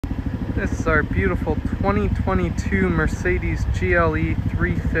This is our beautiful 2022 Mercedes GLE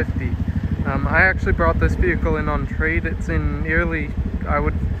 350. I actually brought this vehicle in on trade. It's in nearly, I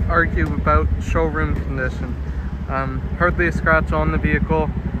would argue, about showroom condition. Hardly a scratch on the vehicle,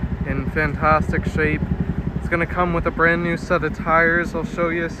 in fantastic shape. It's going to come with a brand new set of tires I'll show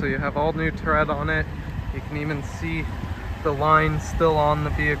you, so you have all new tread on it. You can even see the line still on the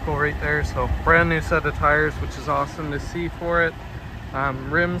vehicle right there, so brand new set of tires, which is awesome to see for it.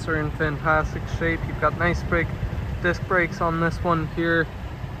 Rims are in fantastic shape. You've got nice big disc brakes on this one here.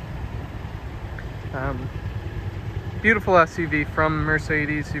 Beautiful SUV from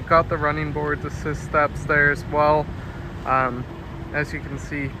Mercedes. You've got the running boards, assist steps there as well. As you can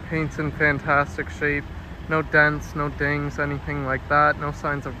see, paint's in fantastic shape. No dents, no dings, anything like that. No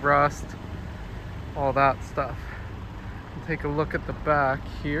signs of rust, all that stuff. We'll take a look at the back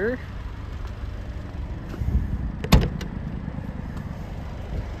here.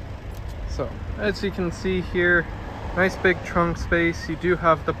 So, as you can see here, nice big trunk space. You do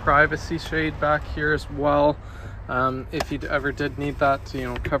have the privacy shade back here as well, if you ever did need that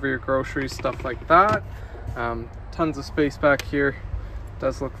to, cover your groceries, stuff like that. Tons of space back here.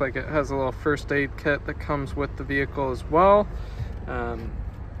 Does look like it has a little first aid kit that comes with the vehicle as well. And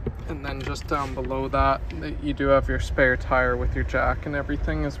then just down below that, you do have your spare tire with your jack and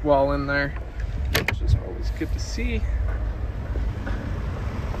everything as well in there, which is always good to see.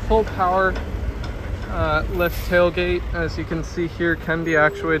 Full power lift tailgate, as you can see here, can be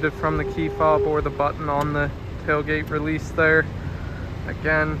actuated from the key fob or the button on the tailgate release there.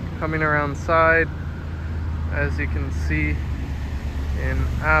 Again, coming around side, as you can see, in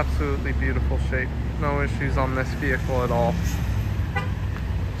absolutely beautiful shape. No issues on this vehicle at all.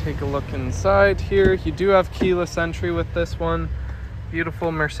 Take a look inside here. You do have keyless entry with this one.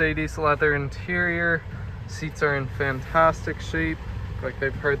 Beautiful Mercedes leather interior. Seats are in fantastic shape, like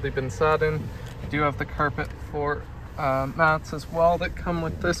they've hardly been sat in. You do have the carpet floor mats as well that come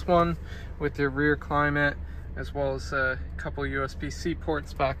with this one, with your rear climate, as well as a couple USB-C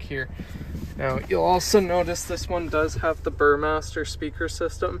ports back here. Now you'll also notice this one does have the Burmaster speaker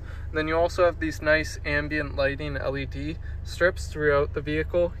system. And then you also have these nice ambient lighting LED strips throughout the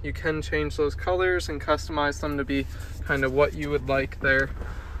vehicle. You can change those colors and customize them to be kind of what you would like there.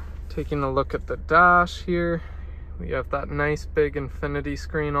 Taking a look at the dash here, we have that nice big infinity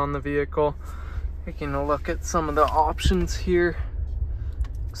screen on the vehicle. Taking a look at some of the options here.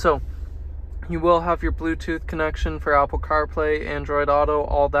 So you will have your Bluetooth connection for Apple CarPlay, Android Auto,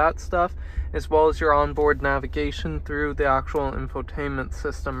 all that stuff, as well as your onboard navigation through the actual infotainment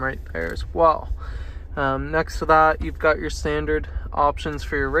system right there as well. Next to that, you've got your standard options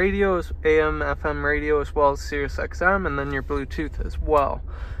for your radios, AM, FM radio, as well as Sirius XM, and then your Bluetooth as well.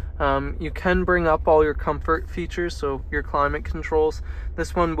 You can bring up all your comfort features, so your climate controls.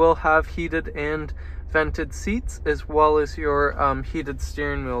 This one will have heated and vented seats, as well as your heated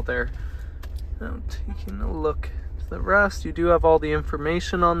steering wheel there. Now taking a look at the rest, you do have all the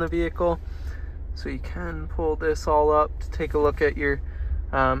information on the vehicle, so you can pull this all up to take a look at your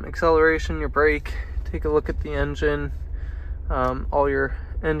acceleration, your brake, take a look at the engine, all your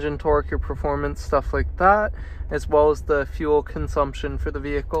engine torque, your performance, stuff like that, as well as the fuel consumption for the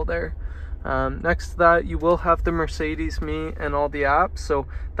vehicle there. Next to that, you will have the Mercedes Me and all the apps. So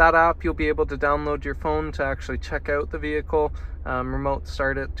that app you'll be able to download your phone to actually check out the vehicle, remote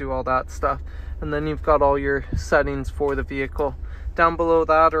start it, do all that stuff. And then you've got all your settings for the vehicle. Down below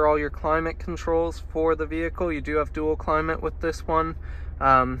that are all your climate controls for the vehicle. You do have dual climate with this one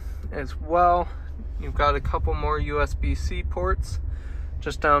as well. You've got a couple more USB-C ports.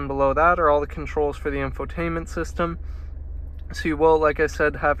 Just down below that are all the controls for the infotainment system. So you will, like I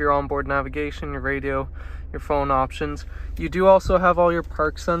said, have your onboard navigation, your radio, your phone options. You do also have all your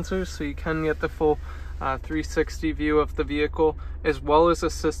park sensors, so you can get the full 360 view of the vehicle, as well as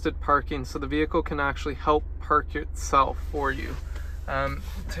assisted parking, so the vehicle can actually help park itself for you.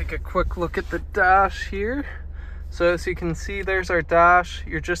 Take a quick look at the dash here. So as you can see, there's our dash.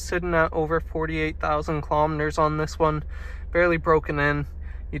 You're just sitting at over 48,000 kilometers on this one, barely broken in.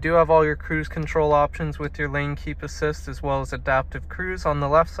 You do have all your cruise control options with your lane keep assist, as well as adaptive cruise on the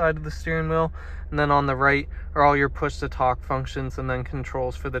left side of the steering wheel, and then on the right are all your push to talk functions and then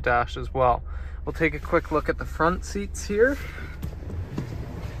controls for the dash as well. We'll take a quick look at the front seats here.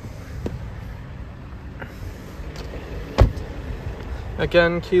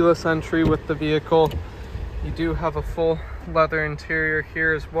 Again, keyless entry with the vehicle. You do have a full leather interior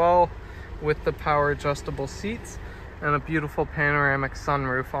here as well, with the power adjustable seats and a beautiful panoramic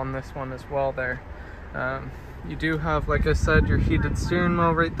sunroof on this one as well there. You do have, like I said, your heated steering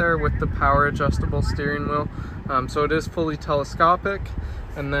wheel right there with the power adjustable steering wheel. So it is fully telescopic.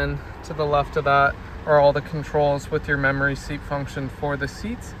 And then to the left of that are all the controls with your memory seat function for the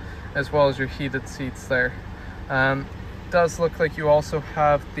seats, as well as your heated seats there. Does look like you also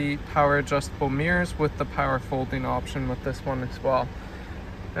have the power adjustable mirrors with the power folding option with this one as well.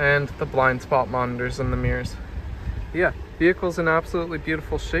 And the blind spot monitors in the mirrors. Yeah, vehicle's in absolutely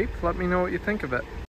beautiful shape. Let me know what you think of it.